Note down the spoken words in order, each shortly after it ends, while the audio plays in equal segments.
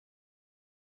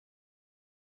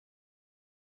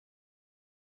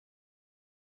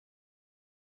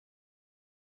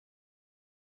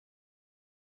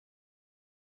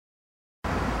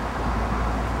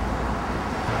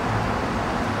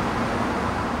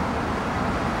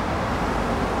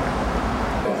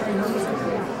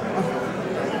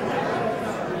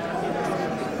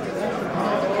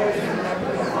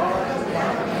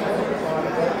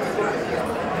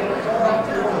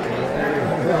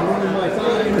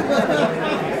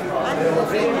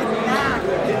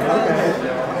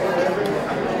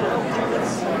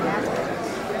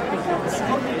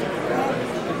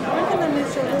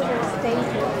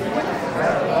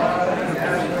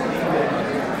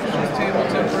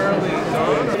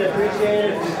appreciate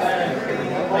it if you kind of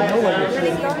quiet down so we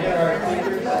can hear our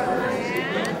speakers.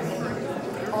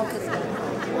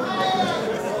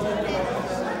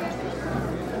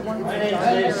 My name is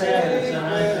Dave Savage, and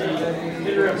I'm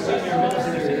the interim senior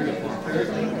minister here at this church.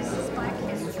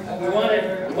 We want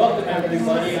to welcome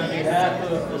everybody on behalf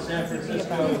of the San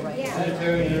Francisco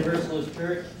Unitarian Universalist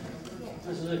Church.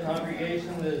 This is a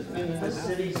congregation that has been in the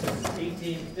city since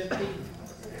 1850,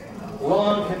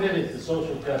 long committed to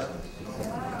social justice.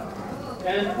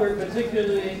 And we're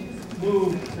particularly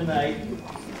moved tonight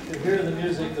to hear the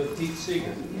music of Pete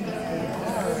Seeger.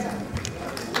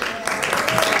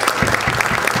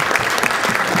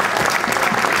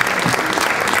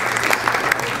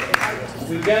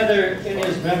 We gather in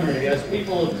his memory as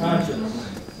people of conscience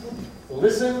to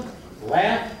listen,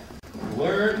 laugh,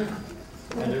 learn,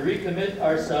 and to recommit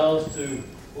ourselves to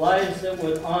lives that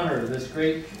would honor this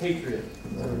great patriot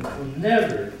who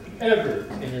never, ever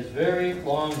in his very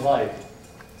long life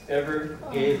ever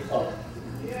gave up.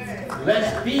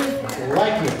 Let's be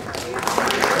like him.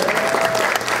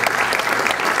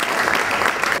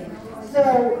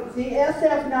 So the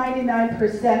SF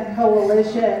 99%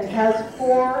 Coalition has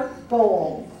 4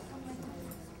 goals.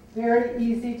 Very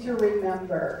easy to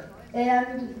remember.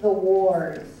 End the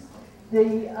wars.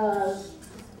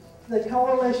 The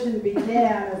coalition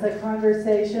began as a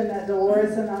conversation that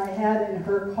Dolores and I had in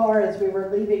her car as we were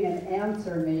leaving an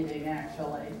answer meeting,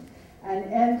 actually. And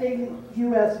ending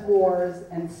U.S. wars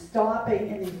and stopping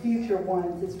any future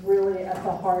ones is really at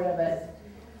the heart of it.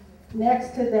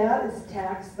 Next to that is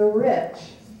tax the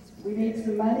rich. We need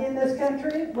some money in this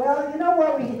country? Well, you know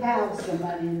what? We have some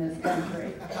money in this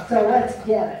country. So let's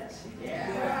get it.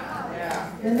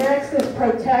 Yeah. The next is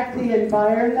protect the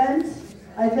environment.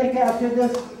 I think after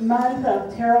this month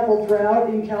of terrible drought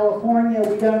in California,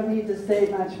 we don't need to say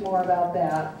much more about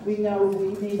that. We know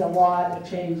we need a lot of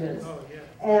changes.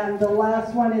 And the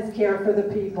last one is care for the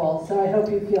people, so I hope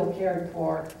you feel cared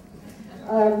for.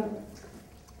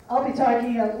 I'll be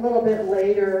talking a little bit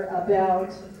later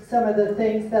about some of the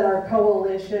things that our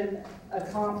coalition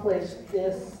accomplished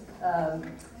this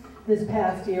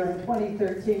past year in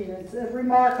 2013. It's a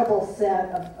remarkable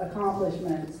set of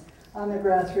accomplishments on the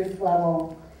grassroots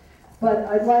level. But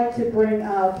I'd like to bring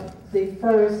up the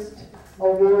first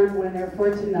award winner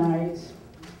for tonight,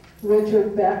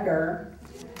 Richard Becker,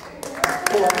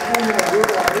 for Richard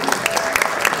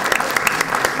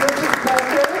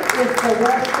Becker is the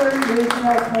Western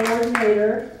Regional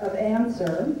Coordinator of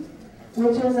ANSWER,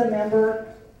 which is a member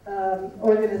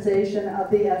organization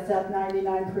of the SF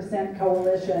 99%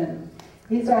 Coalition.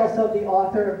 He's also the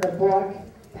author of the book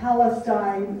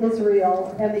Palestine,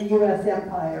 Israel, and the U.S.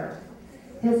 Empire.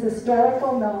 His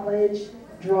historical knowledge,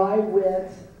 dry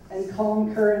wit, and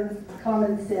calm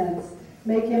common sense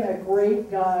make him a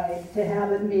great guy to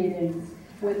have at meetings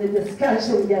when the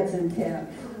discussion gets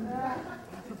intense.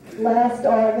 Last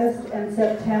August and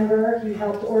September, he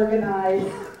helped organize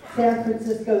San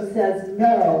Francisco Says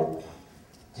No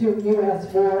to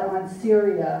U.S. War on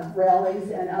Syria rallies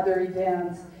and other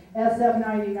events. SF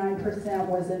 99%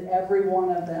 was at every one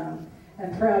of them,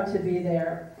 and proud to be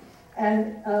there.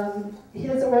 And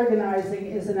his organizing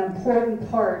is an important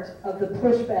part of the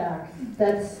pushback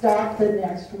that stopped the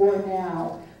next war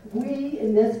now. We,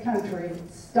 in this country,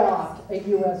 stopped a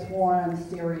U.S. war on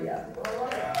Syria.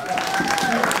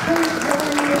 Please join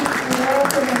me in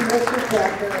welcoming Richard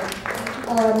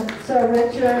Becker. So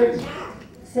Richard,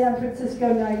 San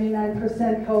Francisco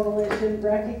 99% Coalition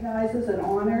recognizes and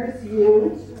honors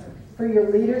you for your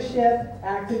leadership,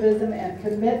 activism, and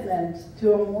commitment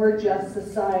to a more just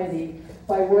society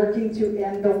by working to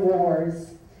end the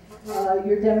wars.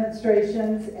 Your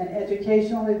demonstrations and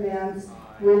educational events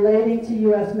relating to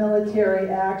U.S. military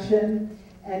action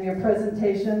and your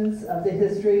presentations of the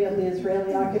history of the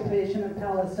Israeli occupation of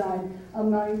Palestine,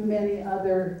 among many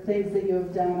other things that you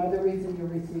have done, are the reason you're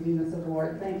receiving this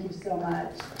award. Thank you so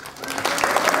much.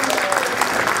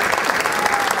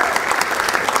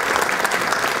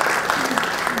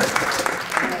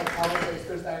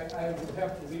 I would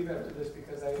have to leave after this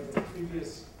because I have a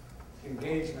previous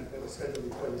engagement that was scheduled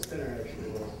before this dinner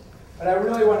actually was. But I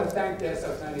really want to thank the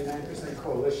SF 99%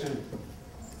 Coalition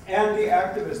and the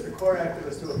activists, the core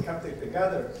activists who have kept it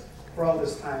together for all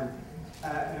this time.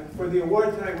 And for the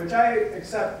award tonight, which I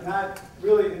accept not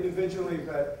really individually,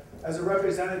 but as a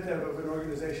representative of an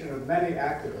organization of many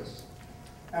activists.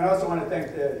 And I also want to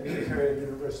thank the Unitarian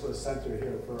Universalist Center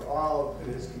here for all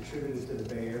it has contributed to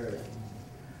the Bay Area.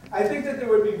 I think that there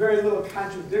would be very little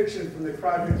contradiction from the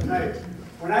crowd here tonight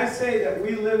when I say that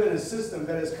we live in a system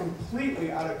that is completely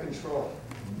out of control.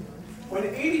 When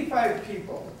 85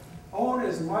 people own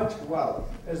as much wealth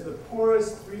as the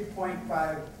poorest 3.9%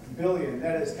 1.5 billion,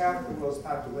 that is half the world's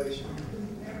population.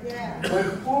 Yeah. When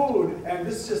food, and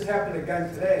this just happened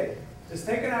again today, is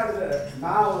taken out of the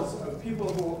mouths of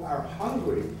people who are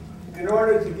hungry in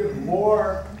order to give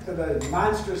more to the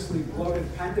monstrously bloated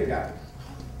Pentagon.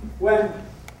 When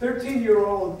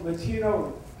 13-year-old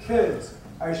Latino kids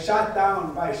are shot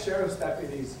down by sheriff's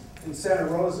deputies in Santa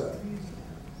Rosa.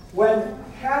 When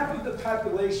half of the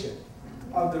population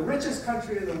of the richest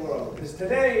country in the world is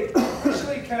today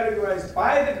officially categorized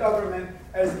by the government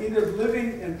as either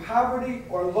living in poverty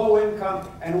or low income,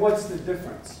 and what's the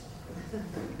difference?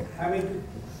 I mean,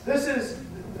 this is,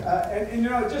 and you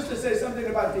know, just to say something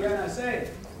about the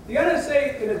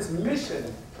NSA in its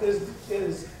mission is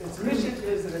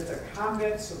that it's a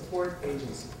combat support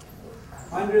agency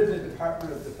under the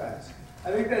Department of Defense.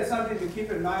 I think that's something to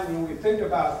keep in mind when we think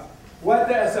about what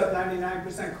the SF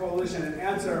 99% coalition and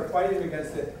ANSA are fighting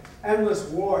against, the endless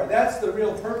war. That's the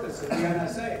real purpose of the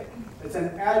NSA. It's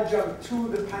an adjunct to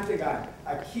the Pentagon,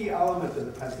 a key element of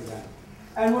the Pentagon.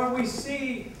 And when we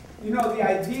see, you know, the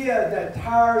idea that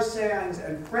tar sands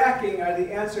and fracking are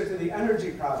the answer to the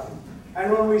energy problem,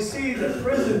 and when we see the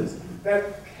prisons that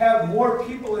have more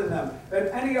people in them than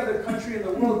any other country in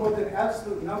the world, both in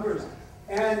absolute numbers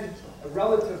and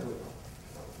relatively,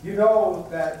 you know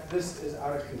that this is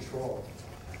out of control.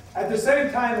 At the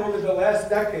same time, over the last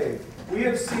decade, we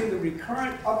have seen the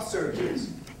recurrent upsurges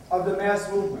of the mass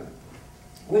movement,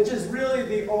 which is really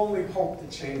the only hope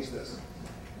to change this.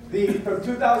 From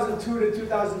 2002 to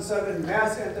 2007,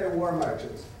 mass anti-war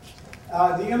marches,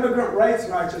 the immigrant rights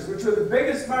marches, which were the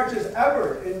biggest marches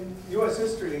ever in US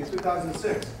history in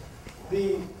 2006,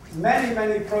 the many,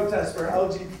 many protests for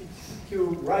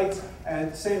LGBTQ rights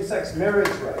and same-sex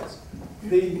marriage rights,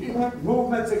 the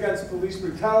movements against police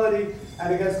brutality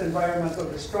and against environmental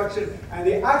destruction, and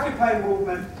the Occupy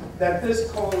movement that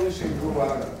this coalition grew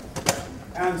out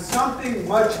of. And something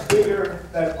much bigger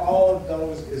than all of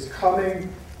those is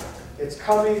coming. It's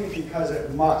coming because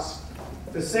it must,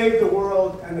 to save the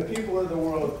world and the people of the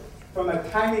world from a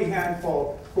tiny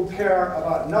handful who care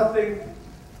about nothing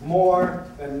more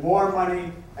than more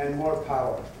money and more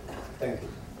power. Thank you.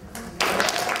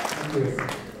 Thank you.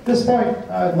 At this point,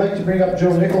 I'd like to bring up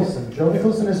Joe Nicholson. Joe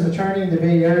Nicholson is an attorney in the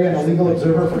Bay Area and a legal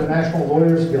observer for the National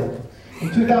Lawyers Guild.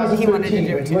 In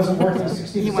 2013, when he wasn't working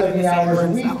 60 to 70 hours a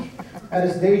week at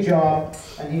his day job,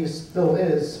 and he still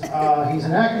is, he's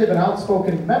an active and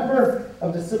outspoken member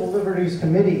of the Civil Liberties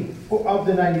Committee of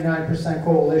the 99%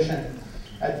 Coalition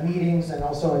at meetings and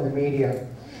also in the media.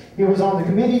 He was on the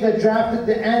committee that drafted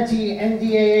the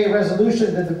anti-NDAA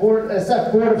resolution that the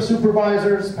SF Board of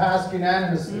Supervisors passed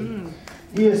unanimously.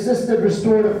 He assisted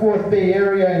Restore the Fourth Bay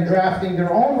Area in drafting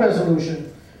their own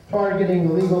resolution targeting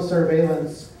illegal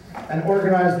surveillance and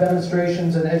organized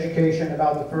demonstrations and education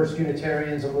about the first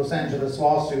Unitarians of Los Angeles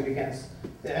lawsuit against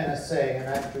the NSA. And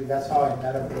actually, that's how I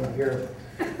met him here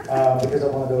because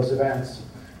of one of those events.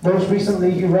 Most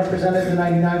recently, he represented the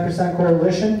 99%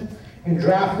 Coalition in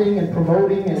drafting and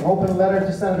promoting an open letter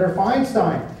to Senator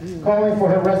Feinstein, calling for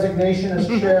her resignation as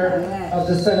chair of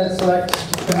the Senate Select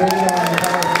Committee on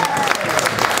Intelligence.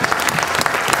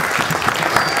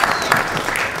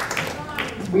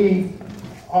 We,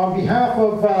 on behalf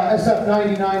of SF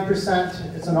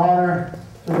 99%, it's an honor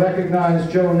to recognize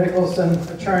Joe Nicholson,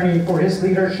 attorney, for his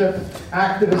leadership,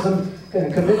 activism,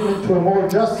 and commitment to a more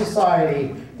just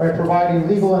society by providing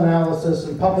legal analysis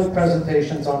and public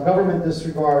presentations on government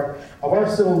disregard of our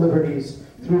civil liberties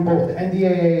through both the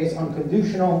NDAA's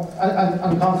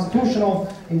unconstitutional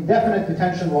indefinite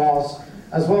detention laws,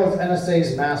 as well as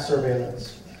NSA's mass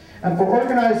surveillance. And for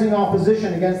organizing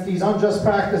opposition against these unjust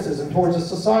practices and towards a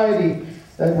society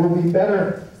that will be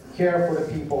better care for the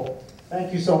people.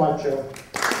 Thank you so much, Joe.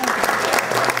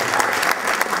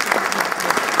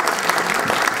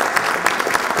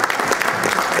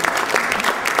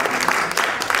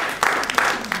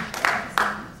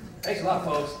 Thanks a lot,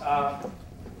 folks.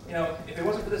 You know, if it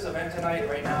wasn't for this event tonight,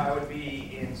 right now I would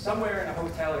be somewhere in a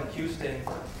hotel in Houston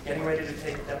getting ready to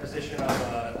take a deposition of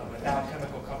a Dow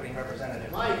Chemical Company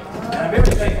representative. And I'm very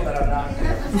thankful that I'm not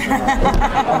here.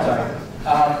 I'm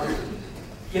sorry.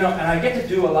 You know, and I get to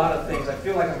do a lot of things. I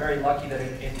feel like I'm very lucky that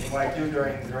in what I do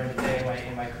during the day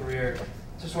in my career,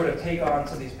 to sort of take on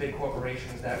some of these big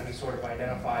corporations that we sort of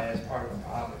identify as part of the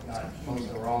problem, if not most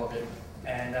or all of it.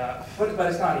 And but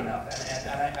it's not enough.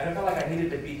 And I felt like I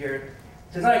needed to be here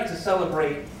tonight to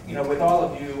celebrate, you know, with all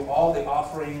of you, all the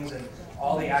offerings and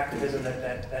all the activism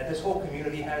that this whole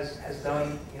community has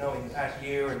done, you know, in the past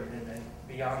year and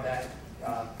beyond that.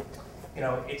 You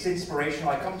know, it's inspirational.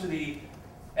 I come to the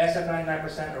SF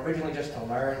 99% originally just to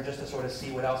learn, just to sort of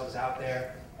see what else is out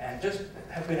there, and just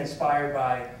have been inspired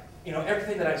by you know,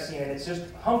 everything that I've seen, and it's just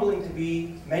humbling to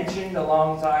be mentioned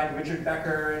alongside Richard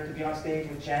Becker and to be on stage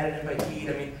with Janet and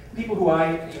Vahid. I mean, people who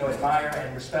I, you know, admire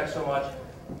and respect so much,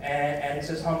 and it's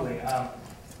just humbling.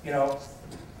 You know,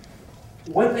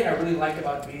 one thing I really like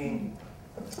about being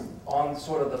on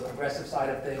sort of the progressive side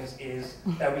of things is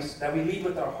that we lead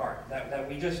with our heart, that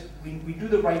we do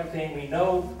the right thing. We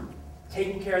know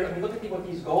taking care of them. I mean, look at what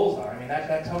these goals are. I mean,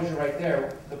 that tells you right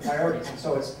there the priorities. And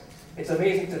so it's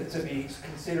amazing to be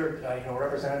considered, you know,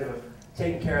 representative of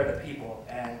taking care of the people.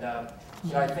 And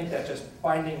you know, I think that just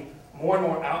finding more and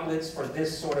more outlets for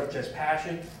this sort of just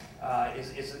passion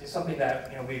is something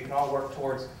that, you know, we can all work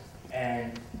towards.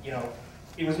 And you know,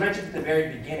 it was mentioned at the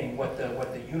very beginning what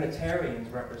the Unitarians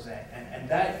represent, and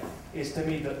that is to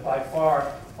me by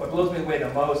far what blows me away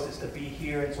the most is to be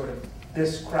here in sort of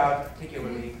this crowd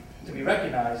particularly, to be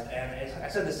recognized. And I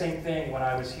said the same thing when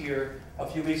I was here a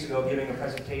few weeks ago giving a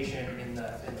presentation in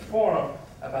the forum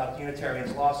about the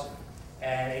Unitarians' lawsuit.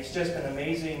 And it's just an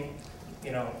amazing,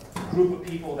 you know, group of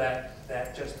people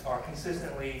that just are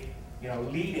consistently, you know,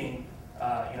 leading,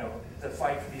 you know, the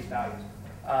fight for these values.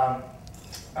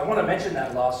 I want to mention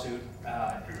that lawsuit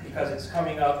because it's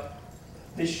coming up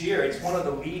this year. It's one of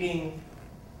the leading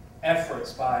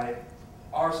efforts by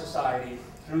our society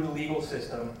through the legal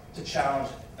system to challenge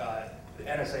the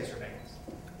NSA surveillance.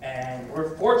 And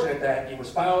we're fortunate that it was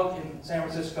filed in San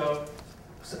Francisco.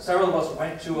 Several of us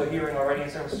went to a hearing already in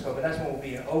San Francisco, but that's when we'll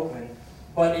be in Oakland.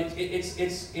 But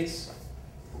it's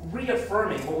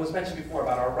reaffirming what was mentioned before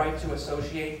about our right to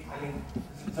associate. I mean,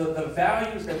 the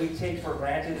values that we take for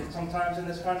granted sometimes in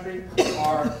this country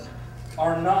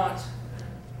are not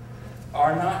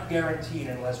guaranteed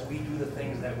unless we do the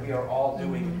things that we are all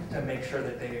doing to make sure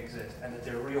that they exist and that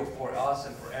they're real for us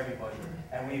and for everybody.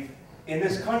 And in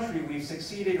this country, we've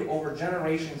succeeded over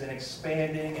generations in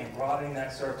expanding and broadening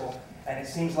that circle. And it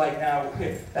seems like now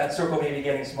that circle may be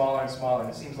getting smaller and smaller. And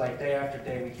it seems like day after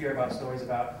day we hear about stories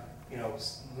about, you know,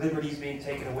 liberties being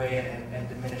taken away and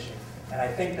diminishing. And I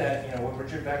think that, you know, what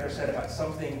Richard Becker said about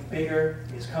something bigger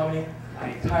is coming, I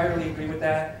entirely agree with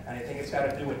that. And I think it's got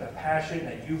to do with the passion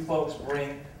that you folks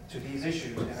bring to these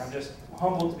issues. And I'm just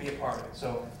humbled to be a part of it.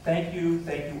 So thank you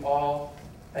all.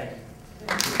 Thank you.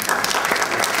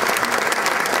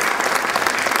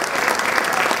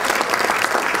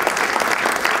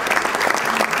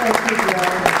 Thank you, Joe.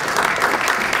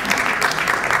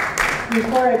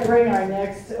 Before I bring our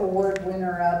next award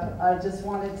winner up, I just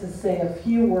wanted to say a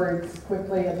few words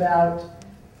quickly about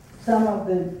some of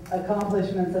the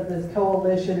accomplishments of this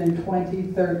coalition in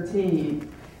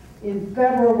 2013. In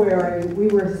February, we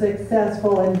were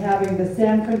successful in having the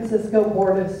San Francisco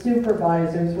Board of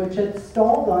Supervisors, which had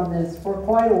stalled on this for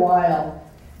quite a while,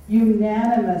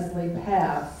 unanimously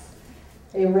pass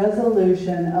a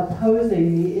resolution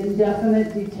opposing the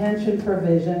indefinite detention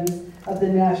provisions of the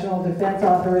National Defense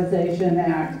Authorization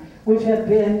Act, which have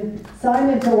been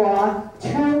signed into law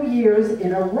 2 years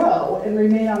in a row and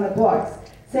remain on the books.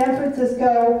 San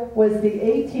Francisco was the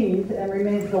 18th and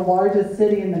remains the largest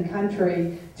city in the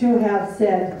country to have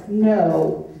said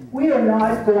no. We are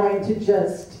not going to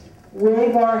just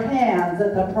wave our hands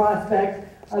at the prospect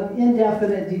of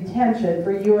indefinite detention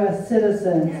for U.S.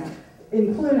 citizens,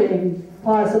 including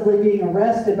possibly being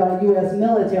arrested by U.S.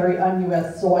 military on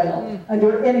U.S. soil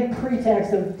under any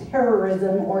pretext of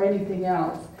terrorism or anything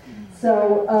else.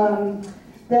 So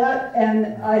that,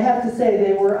 and I have to say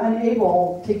they were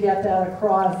unable to get that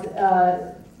across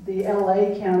the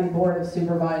LA County Board of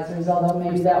Supervisors, although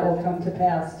maybe that will come to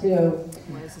pass too.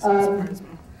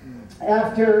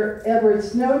 After Edward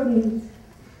Snowden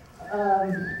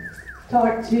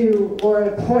talked to Laura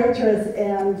Poitras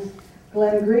and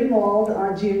Glenn Greenwald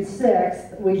on June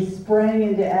 6th, we sprang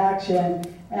into action,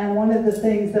 and one of the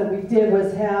things that we did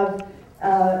was have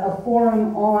a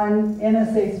forum on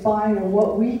NSA spying and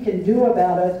what we can do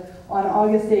about it on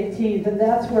August 18th, and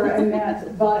that's where I met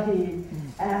Vahid.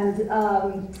 And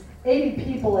 80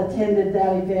 people attended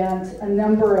that event. A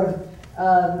number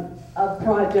of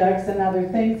projects and other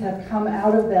things have come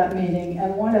out of that meeting,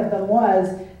 and one of them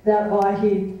was that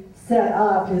Vahid set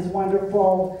up his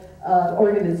wonderful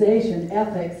organization,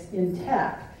 Ethics in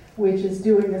Tech, which is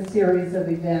doing a series of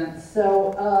events.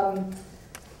 So,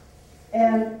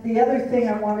 and the other thing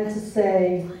I wanted to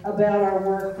say about our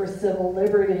work for civil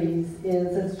liberties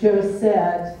is, as Joe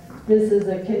said, this is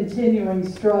a continuing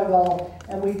struggle,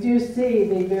 and we do see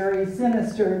the very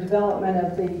sinister development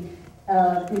of the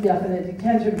indefinite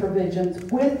detention provisions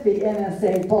with the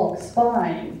NSA bulk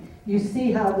spying. You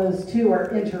see how those two are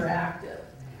interactive.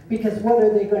 Because what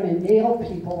are they going to nail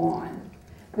people on?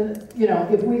 You know,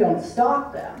 if we don't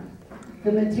stop them,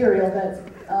 the material that's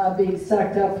being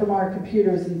sucked up from our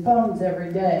computers and phones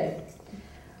every day.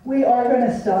 We are going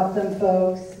to stop them,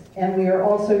 folks, and we are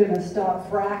also going to stop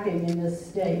fracking in this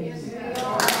state.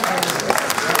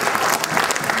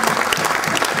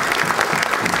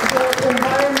 The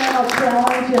environmental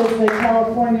challenges that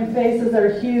California faces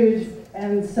are huge,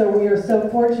 and so we are so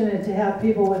fortunate to have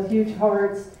people with huge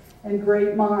hearts and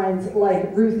great minds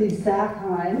like Ruthie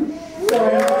Sakheim. So I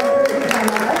invite her to come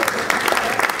up.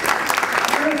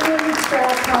 Ruthie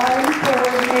Sakheim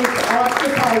coordinates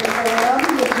Occupy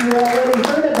Forum, which you already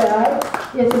heard about.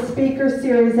 It's a speaker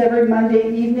series every Monday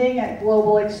evening at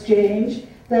Global Exchange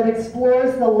that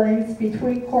explores the links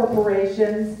between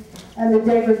corporations and the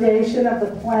degradation of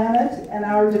the planet and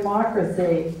our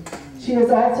democracy. She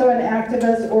is also an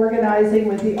activist organizing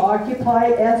with the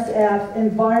Occupy SF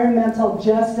Environmental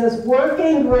Justice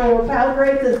Working Group. How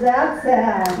great does that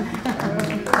sound?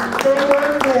 They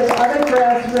work with other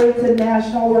grassroots and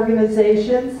national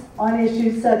organizations on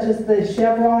issues such as the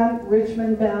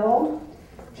Chevron-Richmond battle,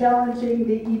 challenging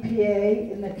the EPA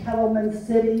in the Kettleman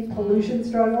City pollution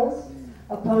struggles,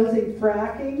 opposing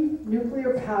fracking,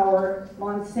 nuclear power,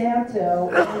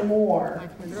 Monsanto, and more.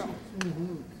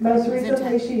 Most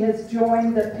recently, she has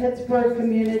joined the Pittsburgh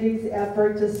community's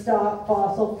effort to stop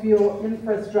fossil fuel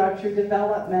infrastructure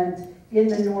development in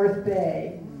the North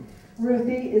Bay.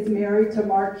 Ruthie is married to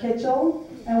Mark Kitchell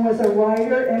and was a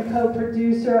writer and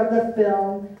co-producer of the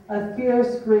film A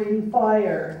Fierce Green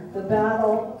Fire, The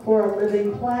Battle for a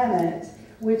Living Planet,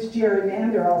 which Jerry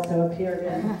Mander also appeared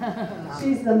in.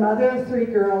 She's the mother of 3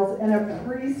 girls and a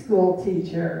preschool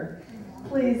teacher.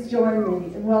 Please join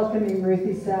me in welcoming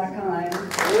Ruthie Sakheim.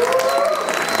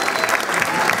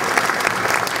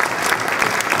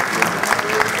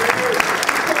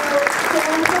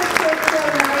 San Francisco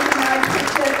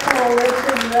 99%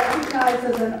 Coalition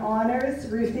recognizes and honors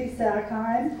Ruthie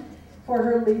Sakheim for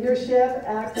her leadership,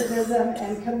 activism,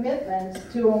 and commitment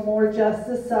to a more just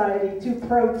society, to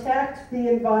protect the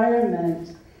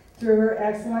environment through her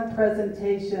excellent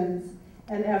presentations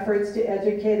and efforts to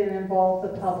educate and involve the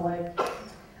public,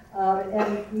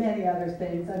 and many other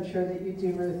things I'm sure that you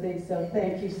do, Ruthie, so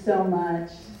thank you so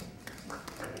much.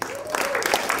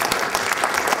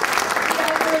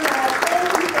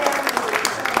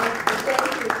 Thank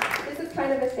you. This is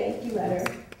kind of a thank you letter.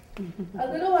 A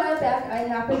little while back, I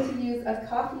happened to use a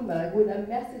coffee mug with a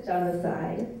message on the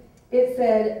side. It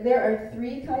said, there are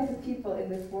 3 kinds of people in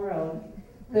this world.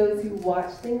 Those who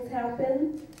watch things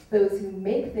happen, those who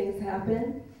make things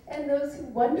happen, and those who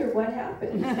wonder what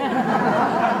happened. I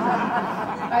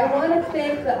want to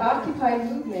thank the Occupy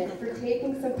movement for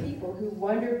taking some people who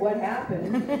wondered what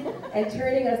happened and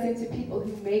turning us into people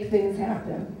who make things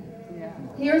happen.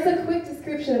 Here's a quick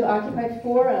description of Occupy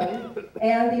Forum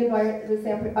and the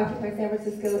Occupy San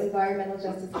Francisco Environmental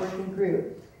Justice Working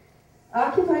Group.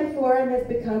 Occupy Forum has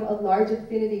become a large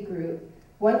affinity group,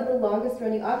 one of the longest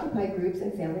running Occupy groups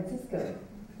in San Francisco.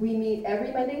 We meet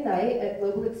every Monday night at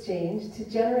Global Exchange to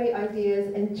generate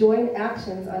ideas and join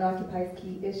actions on Occupy's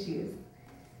key issues.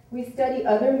 We study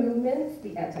other movements,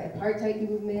 the anti-apartheid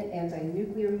movement,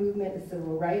 anti-nuclear movement, the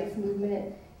civil rights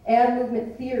movement, and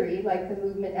movement theory like the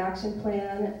Movement Action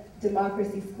Plan,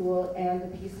 Democracy School, and the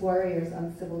Peace Warriors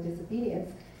on Civil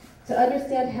Disobedience to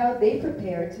understand how they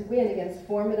prepare to win against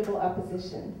formidable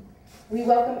opposition. We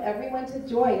welcome everyone to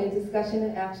join in discussion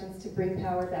and actions to bring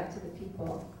power back to the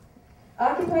people.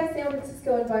 Occupy San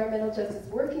Francisco Environmental Justice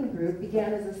Working Group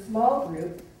began as a small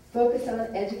group focused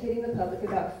on educating the public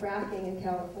about fracking in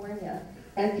California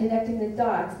and connecting the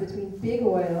dots between big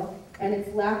oil and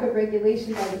its lack of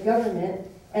regulation by the government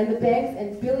and the banks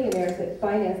and billionaires that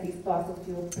finance these fossil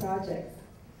fuel projects.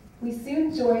 We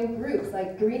soon joined groups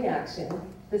like Green Action,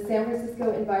 the San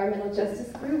Francisco Environmental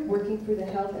Justice Group working for the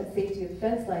health and safety of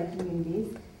fence line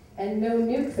communities, and No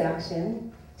Nukes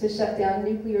Action to shut down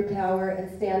nuclear power and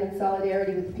stand in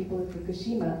solidarity with the people of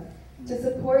Fukushima to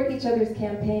support each other's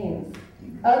campaigns.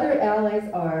 Other allies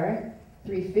are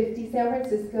 350 San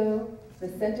Francisco, the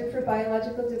Center for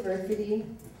Biological Diversity,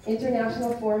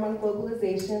 International Forum on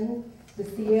Globalization, the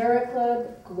Sierra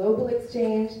Club, Global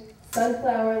Exchange,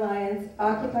 Sunflower Alliance,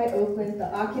 Occupy Oakland,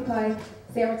 the Occupy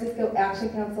San Francisco Action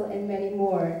Council, and many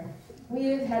more. We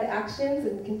have had actions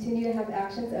and continue to have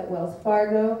actions at Wells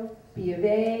Fargo, B of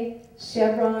A,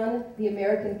 Chevron, the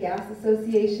American Gas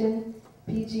Association,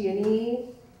 PG&E,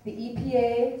 the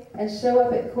EPA, and show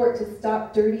up at court to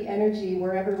stop dirty energy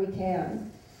wherever we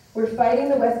can. We're fighting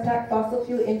the Westpac fossil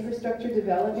fuel infrastructure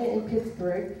development in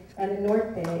Pittsburgh and the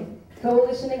North Bay,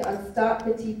 coalitioning on Stop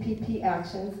the TPP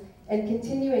actions, and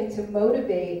continuing to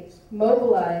motivate,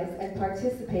 mobilize, and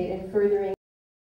participate in furthering